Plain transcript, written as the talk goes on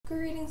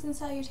Greetings and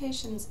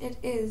salutations. It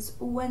is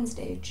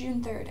Wednesday,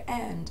 June 3rd,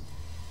 and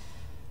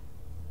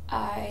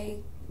I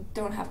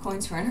don't have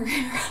coins for an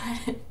arena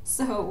run,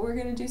 so we're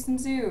gonna do some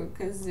zoo,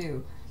 cause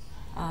zoo.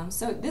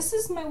 So this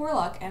is my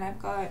Warlock, and I've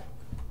got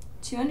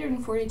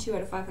 242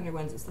 out of 500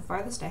 wins. It's the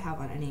farthest I have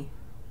on any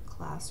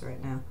class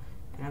right now,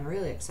 and I'm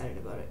really excited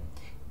about it.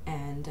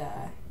 And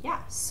yeah,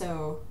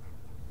 so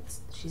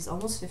she's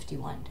almost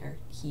 51, or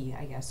he,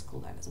 I guess,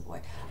 cooldown as a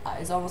boy,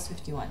 is almost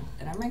 51,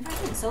 and I'm ranked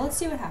 19. So let's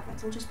see what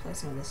happens. We'll just play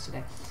some of this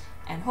today,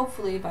 and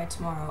hopefully by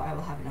tomorrow I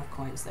will have enough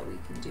coins that we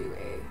can do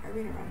a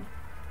arena run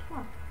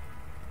tomorrow.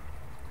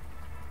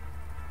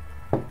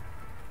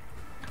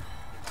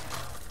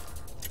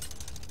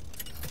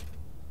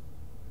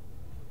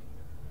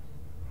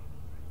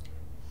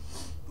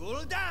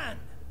 Gul'dan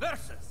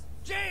versus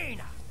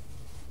Jaina.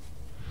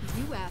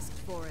 You asked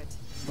for it.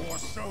 More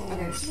souls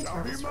Okay, this is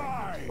shall be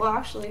mine. well,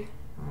 actually,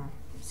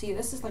 see,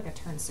 this is like a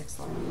turn 6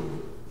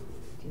 line.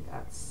 Do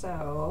that.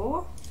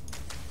 So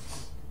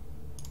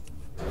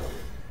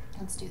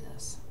let's do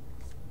this.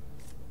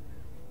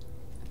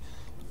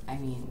 I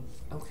mean,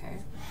 okay.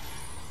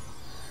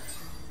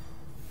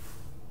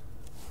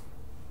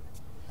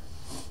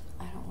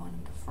 I don't want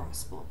him to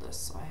frostbolt this,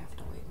 so I have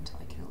to wait until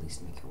I can at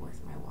least make it worth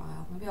my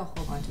while. Maybe I'll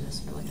hold on to this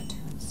for like a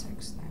turn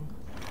 6 thing.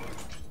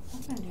 I'm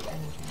not gonna do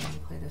anything when you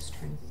play this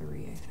turn 3,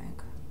 I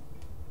think.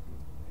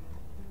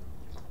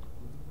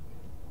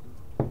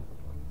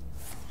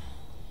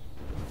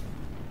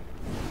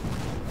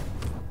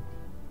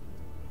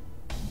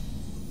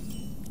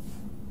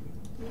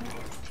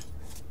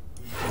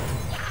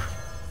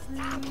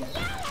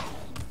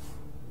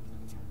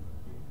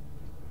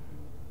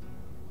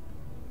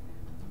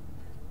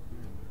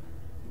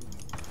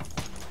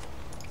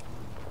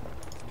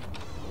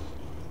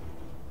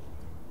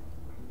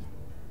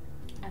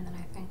 And then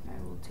I think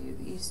I will do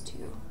these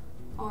two,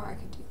 or I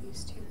could do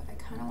these two, but I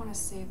kind of want to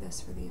save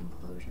this for the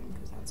implosion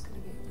because that's going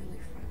to be really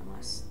fun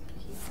unless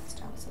he puts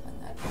down something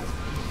that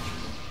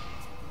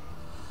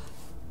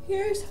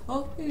here's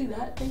hoping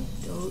that they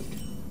don't.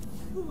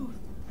 Ooh.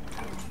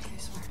 Okay,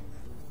 swear.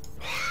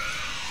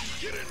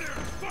 Get in there,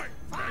 fight,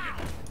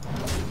 faggot!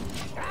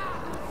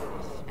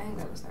 I think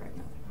that was the right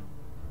note.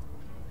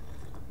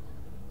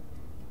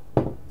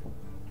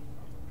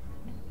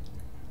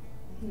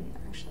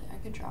 Actually, I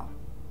could drop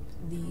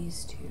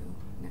these two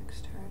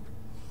next turn.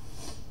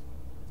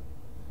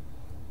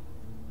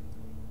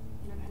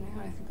 Depending on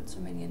how I can put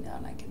some minion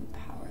down, I can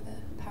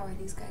power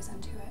these guys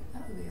into it.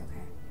 That would be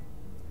okay.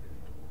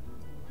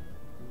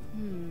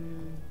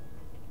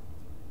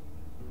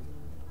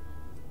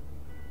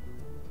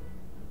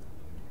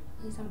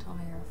 Please don't tell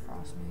me you're a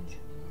frost mage.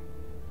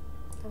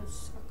 That would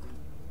suck.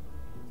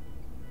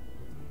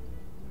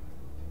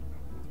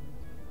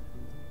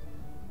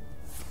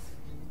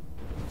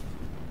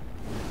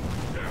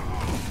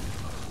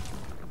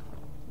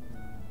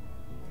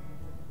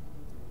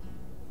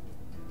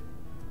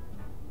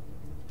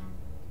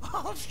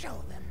 I'll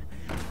show them.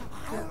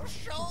 I'll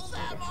show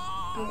them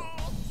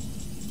all.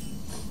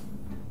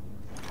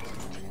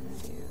 We're gonna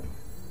do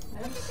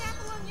Put this. the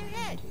apple on your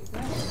head. Do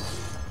this.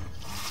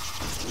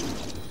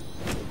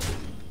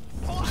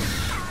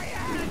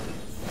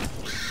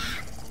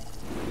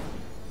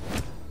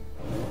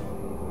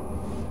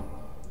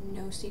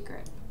 No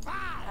secret.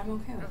 I'm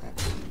okay with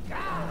it.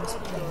 Okay.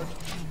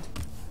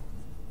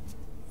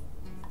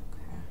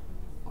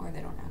 Or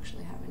they don't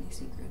actually have any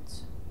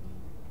secrets.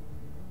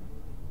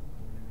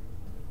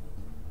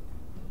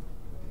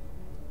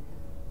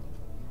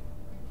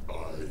 I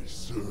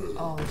serve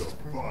Oh, this is the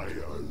perfect.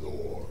 Fire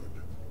Lord.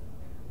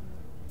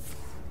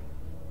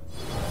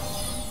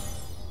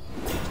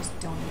 Just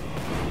don't.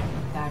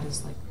 That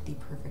is like the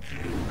perfect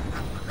name.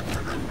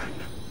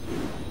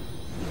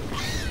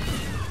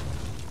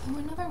 Oh,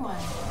 another one.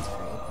 That's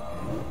great.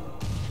 Okay.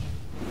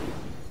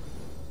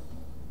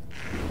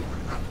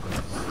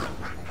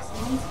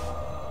 Excellent.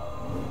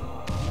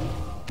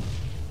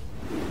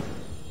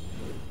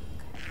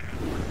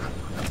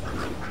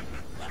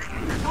 Okay.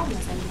 The problem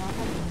is I do not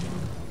have any.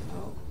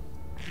 Oh.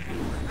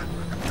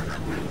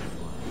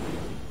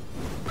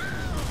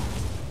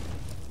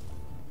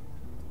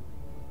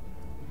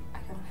 I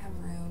don't have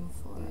room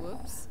for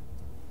Whoops.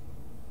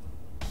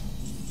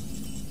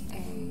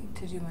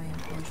 to do my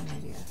implosion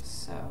idea,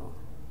 so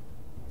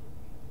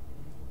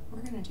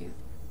we're gonna do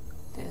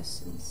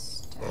this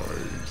instead. I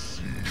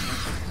see.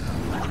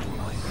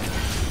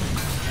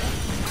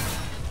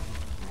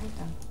 Alright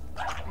then.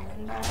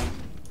 You're gonna die.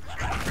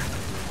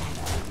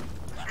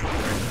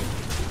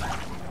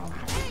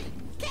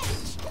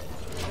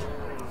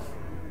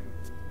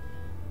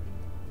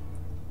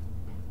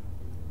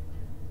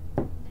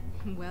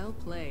 Well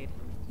played.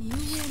 You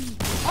win.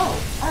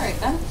 Oh, alright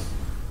then.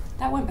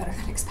 That went better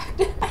than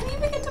expected. I didn't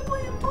even get to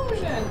play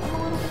implosion. I'm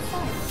a little bit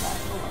sad with that.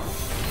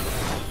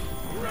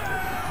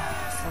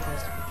 So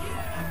close to 50.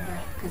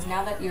 Because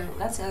now that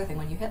that's the other thing,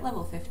 when you hit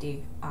level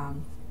 50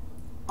 on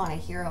a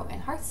hero in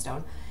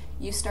Hearthstone,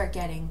 you start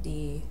getting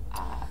the,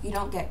 you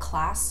don't get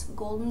class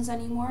goldens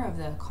anymore of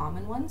the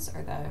common ones,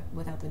 or the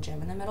without the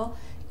gem in the middle.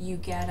 You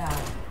get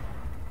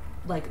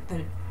like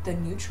the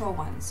neutral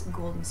ones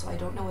golden, so I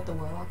don't know what the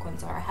warlock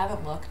ones are. I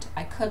haven't looked.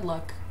 I could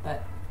look,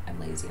 but I'm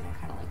lazy and I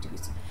kind of like to be.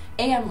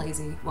 I'm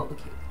lazy. Well,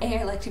 okay.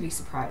 I like to be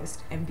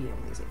surprised, and B,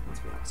 I'm lazy.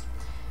 Let's be honest.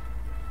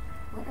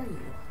 What are you?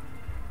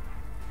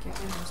 Get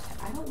Windows 10.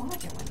 I don't want to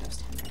get Windows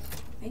 10 right now.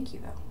 Thank you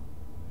though.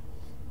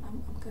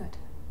 I'm good.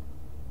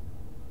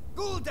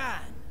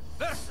 Gul'dan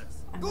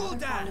versus I'm rather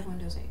fond of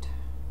Windows 8.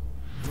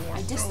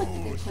 I dislike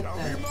that they put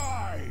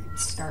the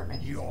start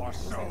menu.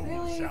 Was that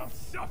really?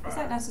 Was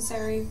that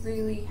necessary?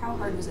 Really? How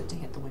hard was it to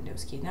hit the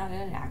Windows key? Now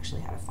it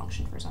actually had a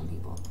function for some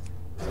people.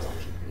 This is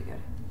actually pretty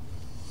good.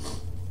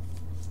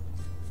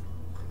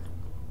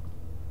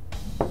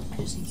 I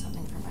just need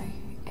something for my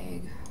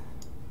egg.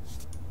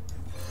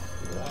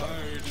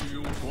 Why do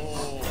you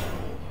call?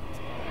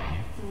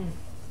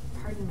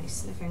 Pardon my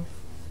sniffing.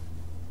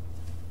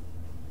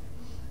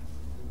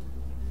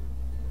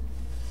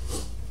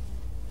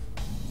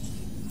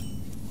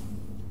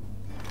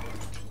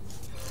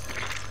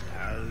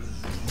 As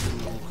you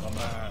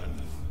command.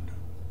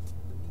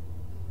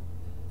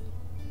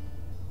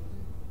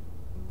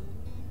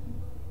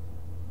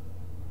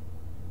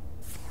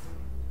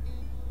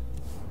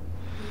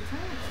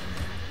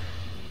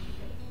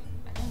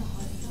 I don't know how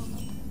I feel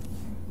about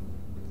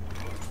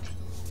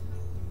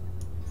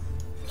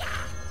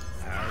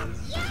As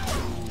you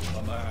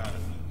command.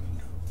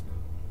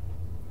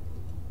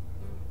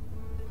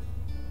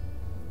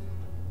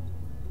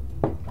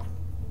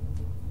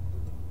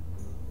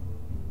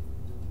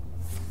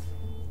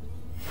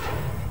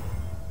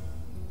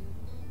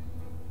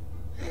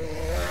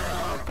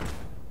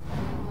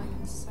 well, I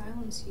can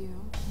silence you.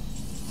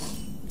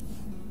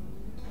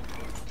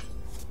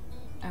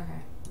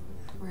 Okay.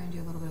 We're gonna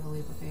do a little bit of a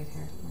leap of faith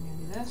here. We're gonna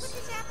do this.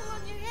 Put this apple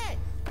on your head.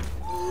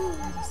 I'm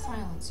gonna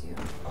silence you.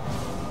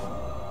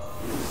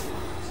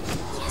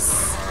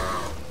 Yes!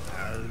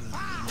 As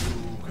you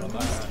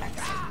Release command.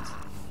 exit.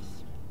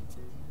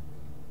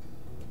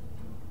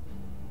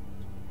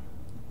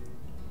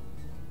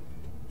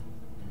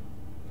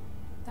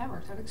 That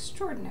worked out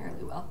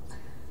extraordinarily well. I'm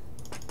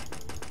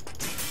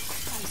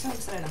so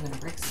excited I'm gonna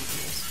break some of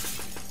this.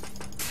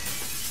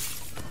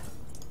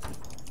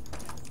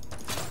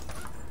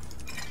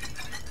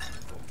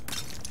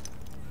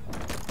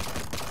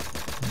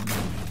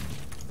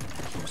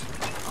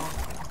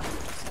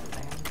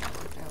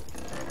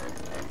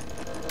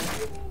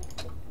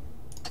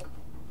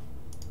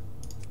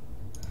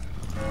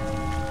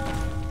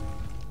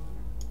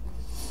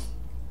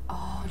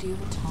 Oh, do you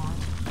have a taunt?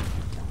 I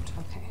don't.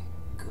 Okay,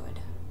 good.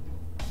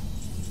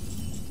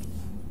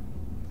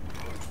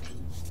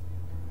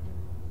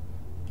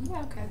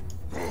 Yeah, okay.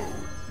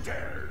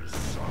 Dares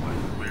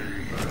summon me.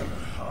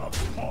 A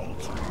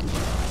paltry.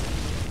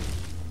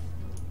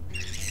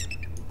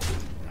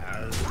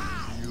 As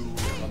you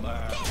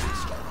command.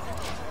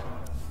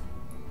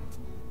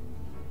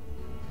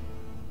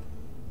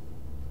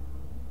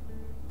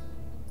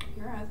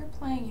 You're either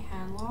playing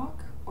handlock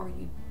or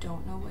you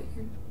don't know what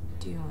you're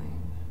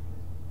doing.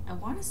 I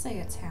want to say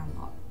it's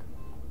handlock.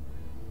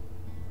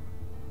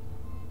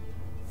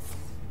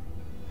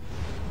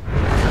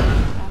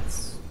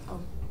 That's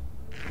okay.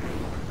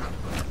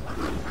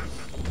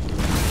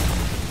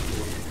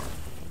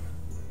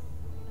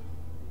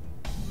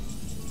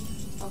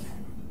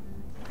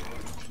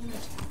 I'm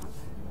gonna tap.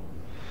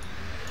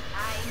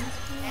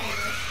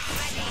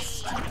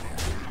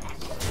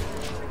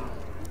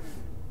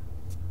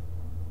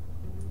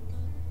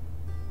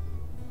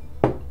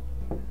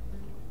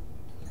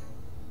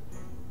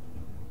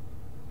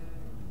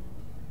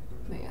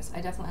 But yes,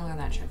 I definitely learned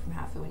that trick from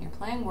Hafu. When you're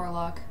playing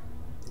Warlock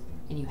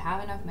and you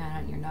have enough mana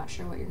and you're not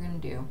sure what you're gonna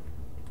do,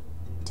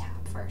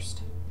 tap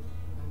first.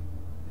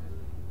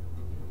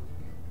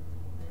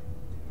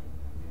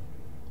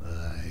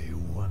 I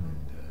wonder.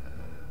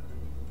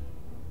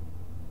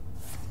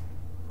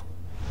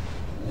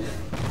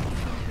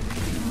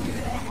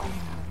 One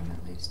out of them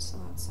at least, so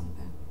that's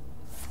something.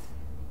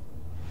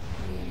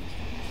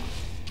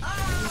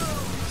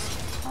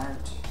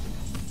 Heart.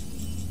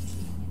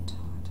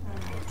 Taunt.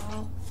 Alright,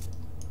 well.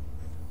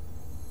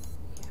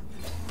 Yeah, I'm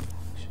gonna tap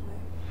actually.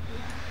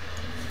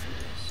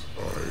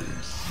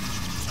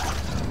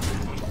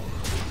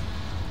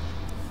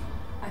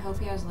 I hope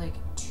he has like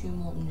 2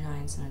 Molten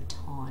Giants and a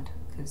taunt,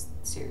 because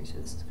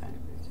seriously, this is kind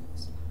of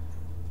ridiculous.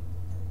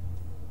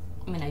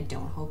 I mean, I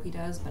don't hope he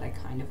does, but I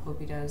kind of hope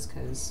he does,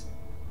 because,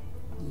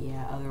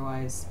 yeah,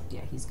 otherwise,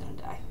 yeah, he's gonna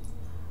die.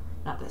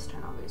 Not this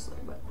turn, obviously,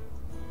 but...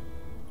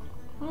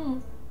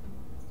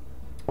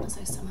 Unless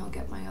I somehow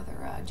get my other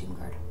Doom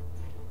Guard.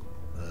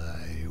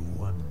 I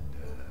wonder.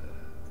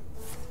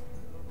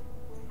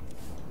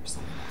 Or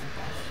something like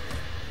that.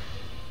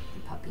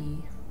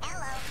 Puppy.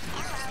 Hello,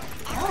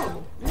 hello.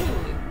 Oh,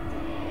 really?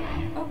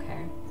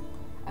 Okay.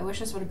 I wish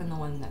this would have been the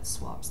one that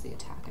swaps the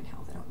attack and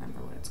health. I don't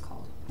remember what it's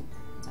called.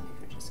 Because then I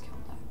could have just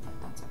killed that, but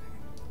that's okay.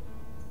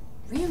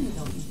 Really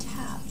though, you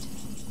tapped.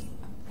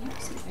 Oh, yeah,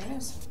 see, there it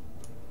is.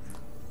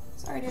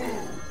 Sorry, dude.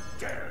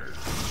 Dares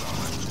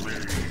summon me.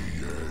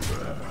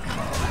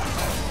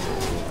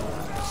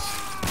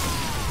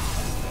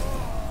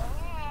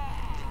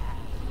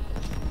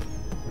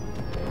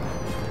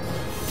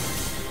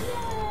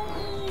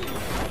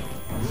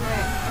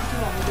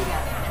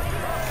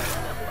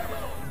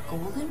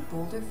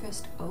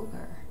 Elderfist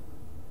Ogre.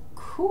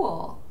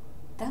 Cool.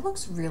 That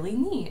looks really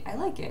neat. I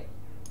like it.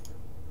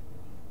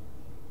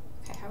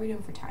 Okay, how are we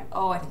doing for time?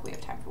 Oh, I think we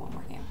have time for one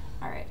more game.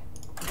 Alright.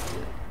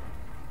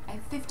 I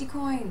have 50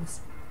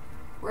 coins.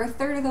 We're a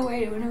third of the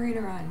way to an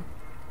arena run.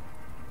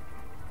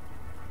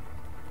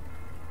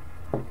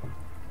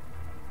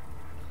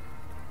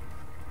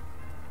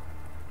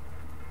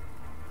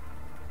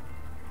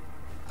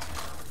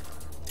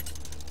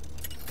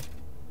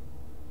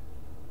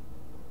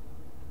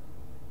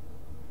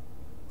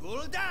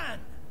 Gul'dan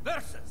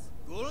versus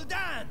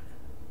Gul'dan.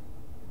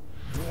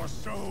 Your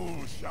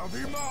soul shall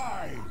be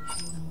mine.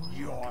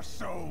 Your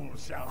soul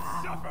shall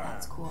Wow, suffer.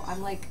 that's cool.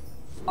 I'm like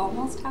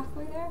almost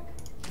halfway there.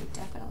 Okay,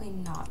 definitely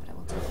not, but I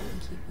will definitely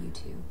keep you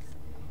two.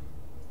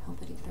 Hope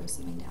that he throws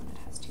something down that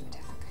has 2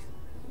 attack.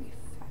 That would be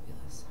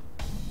fabulous.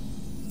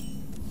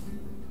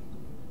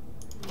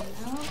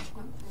 No. Oh, I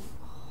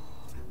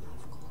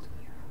love golden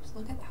heroes.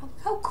 Look at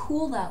how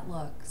cool that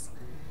looks.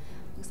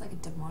 Looks like a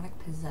demonic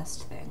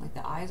possessed thing. Like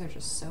the eyes are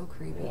just so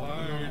creepy.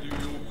 Why do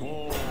you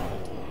call?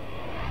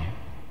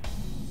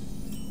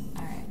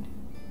 Alright.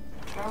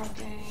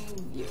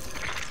 Dropping you.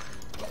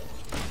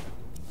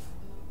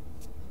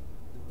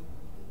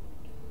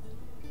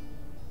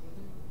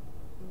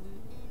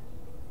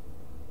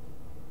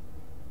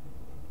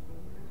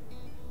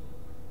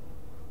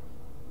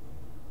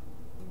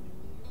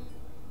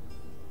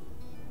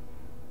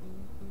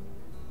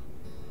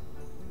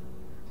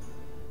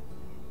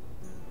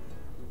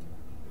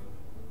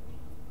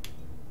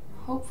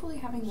 Hopefully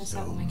having this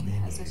out will make him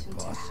hesitant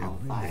to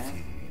Hellfire.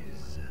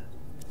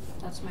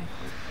 That's my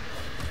hope.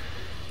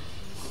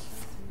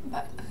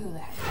 But who the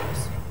heck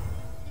knows?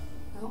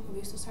 Oh,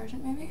 Abusive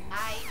Sergeant maybe?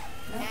 I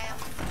No. am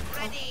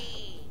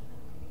ready.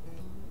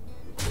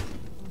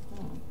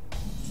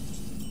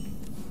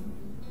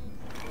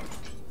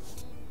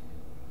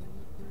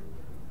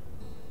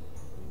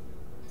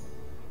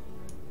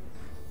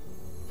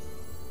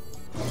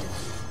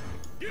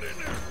 Get in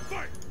there!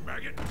 Fight,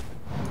 maggot!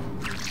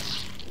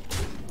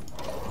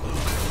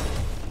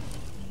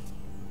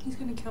 He's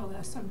gonna kill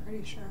this, I'm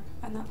pretty sure.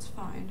 And that's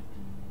fine.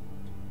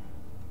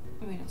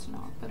 I mean, it's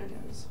not, but it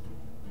is.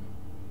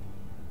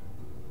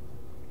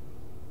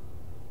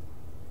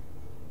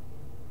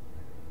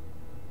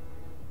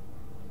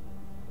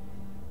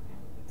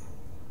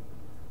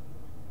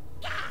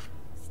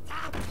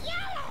 Stop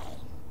yelling.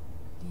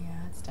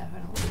 Yeah, it's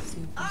definitely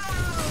super.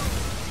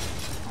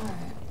 Oh.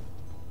 Alright.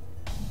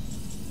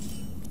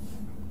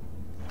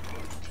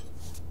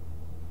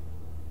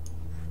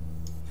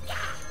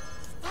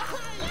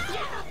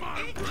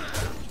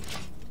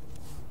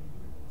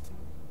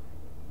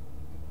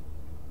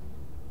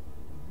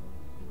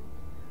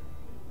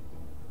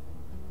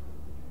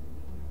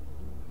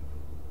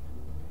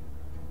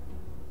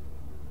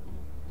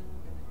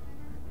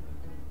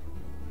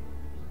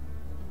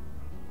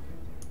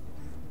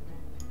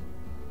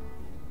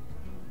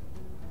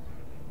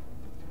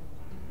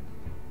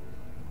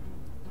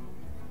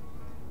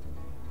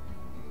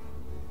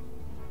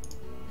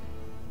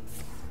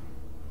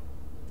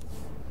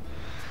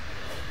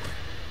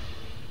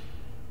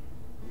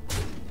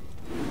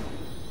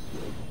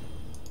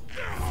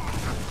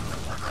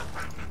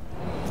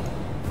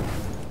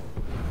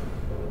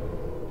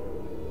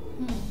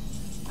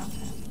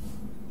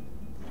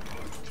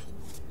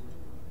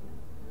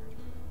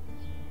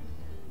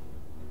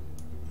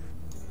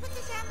 Put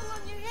this apple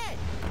on your head.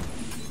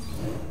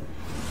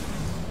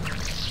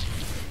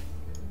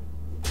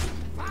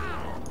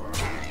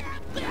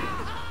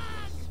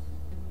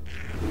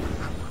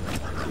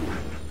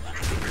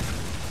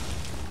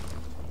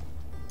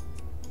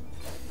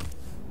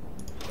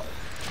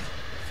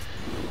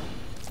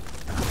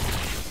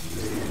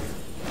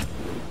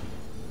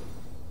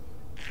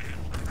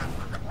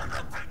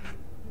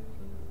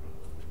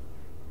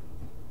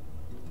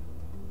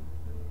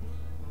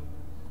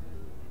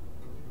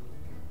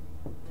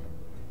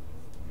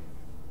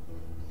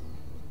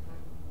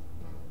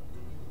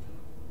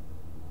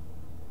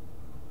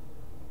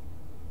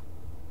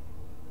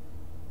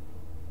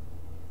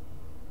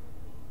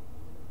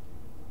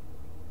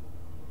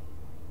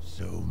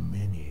 So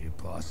many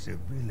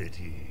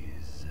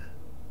possibilities.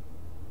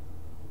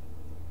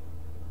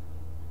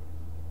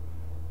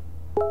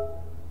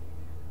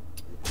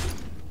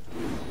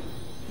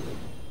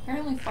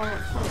 Apparently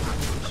Fallout 4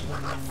 should be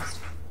announced.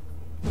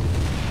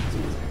 So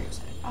he's very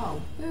excited.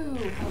 Oh, boo!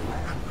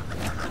 Hellfire.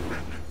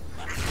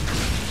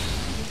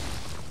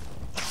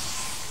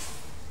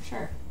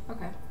 Sure.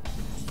 Okay.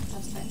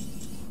 That's fine.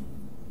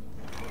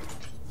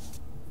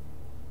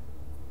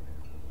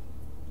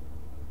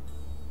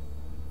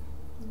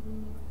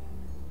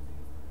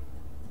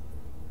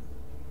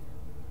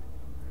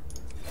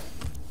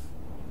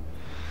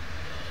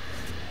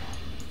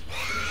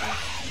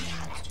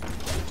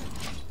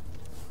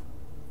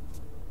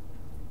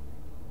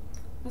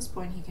 At this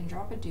point, he can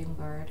drop a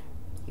Doomguard.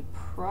 He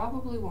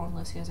probably won't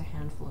unless he has a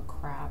handful of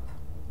crap.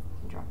 He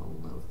can drop a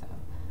Lothab.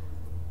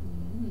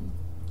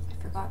 I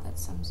forgot that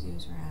some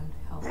zoos ran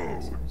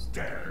Hellfire. Who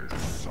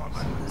dares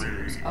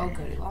summon me? Oh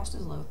good, he lost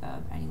his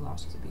Lothab and he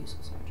lost his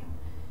Abusive Sergeant.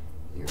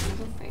 You're in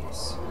the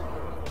face.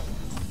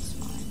 That's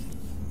fine.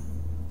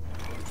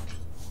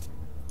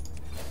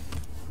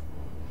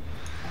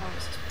 Oh,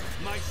 this is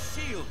good. My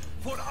shield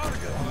for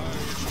Arga.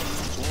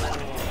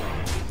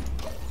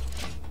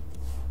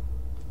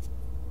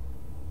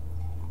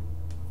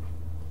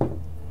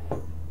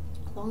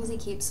 As long as he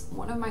keeps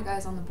one of my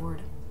guys on the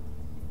board,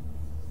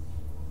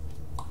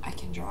 I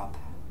can drop,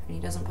 and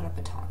he doesn't put up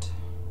a taunt.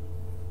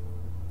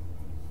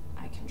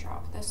 I can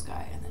drop this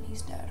guy, and then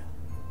he's dead.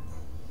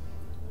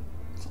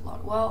 It's a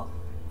lot. Well,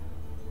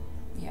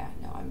 yeah,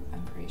 no,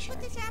 I'm pretty sure.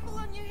 Put this apple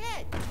on your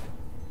head.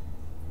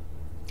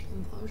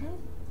 Implosion?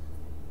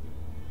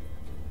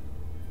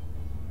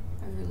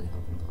 I really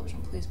hope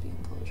implosion. Please be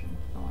implosion.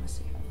 I want to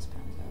see how this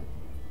pans out.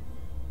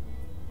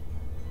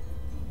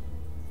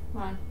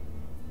 Come on.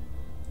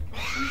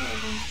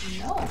 Implosion.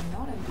 No, I'm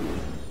not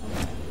implosion.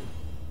 Okay.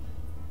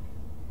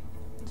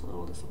 It's a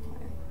little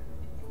disappointing.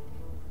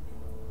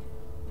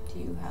 Do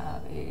you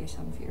have a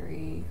Sun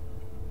Fury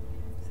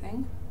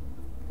thing?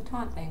 The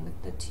taunt thing,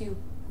 the 2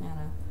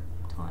 mana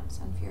taunt.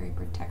 Sun Fury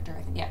Protector,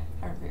 I think. Yeah,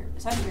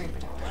 Sun Fury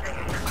Protector.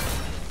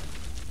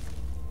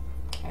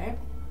 Okay.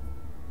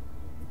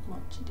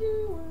 What you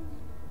doing?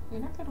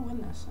 You're not gonna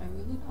win this. I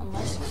really,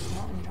 unless you're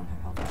not and you don't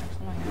have health bars.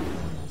 I'm not gonna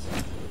win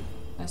this.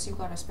 Unless you've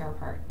got a spare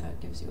part that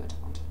gives you a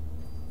taunt.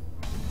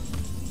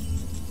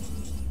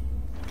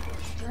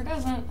 Sure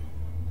doesn't.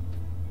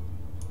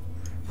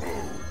 Who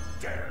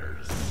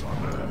dares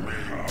summon me?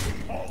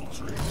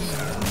 Paltry.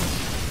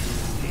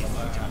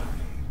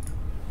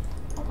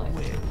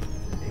 Lovely.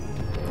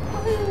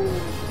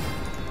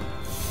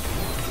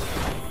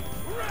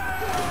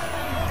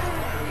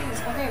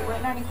 Okay, we're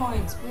at 90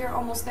 coins. We are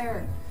almost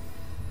there.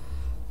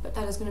 But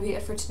that is going to be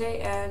it for today,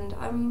 and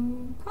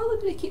I'm probably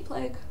going to keep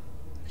playing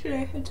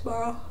today and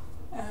tomorrow.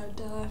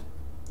 And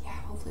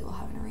yeah, hopefully we'll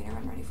have an arena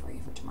run ready for you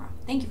for tomorrow.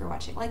 Thank you for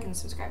watching. Like and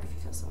subscribe if you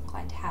feel so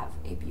inclined. Have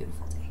a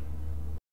beautiful day.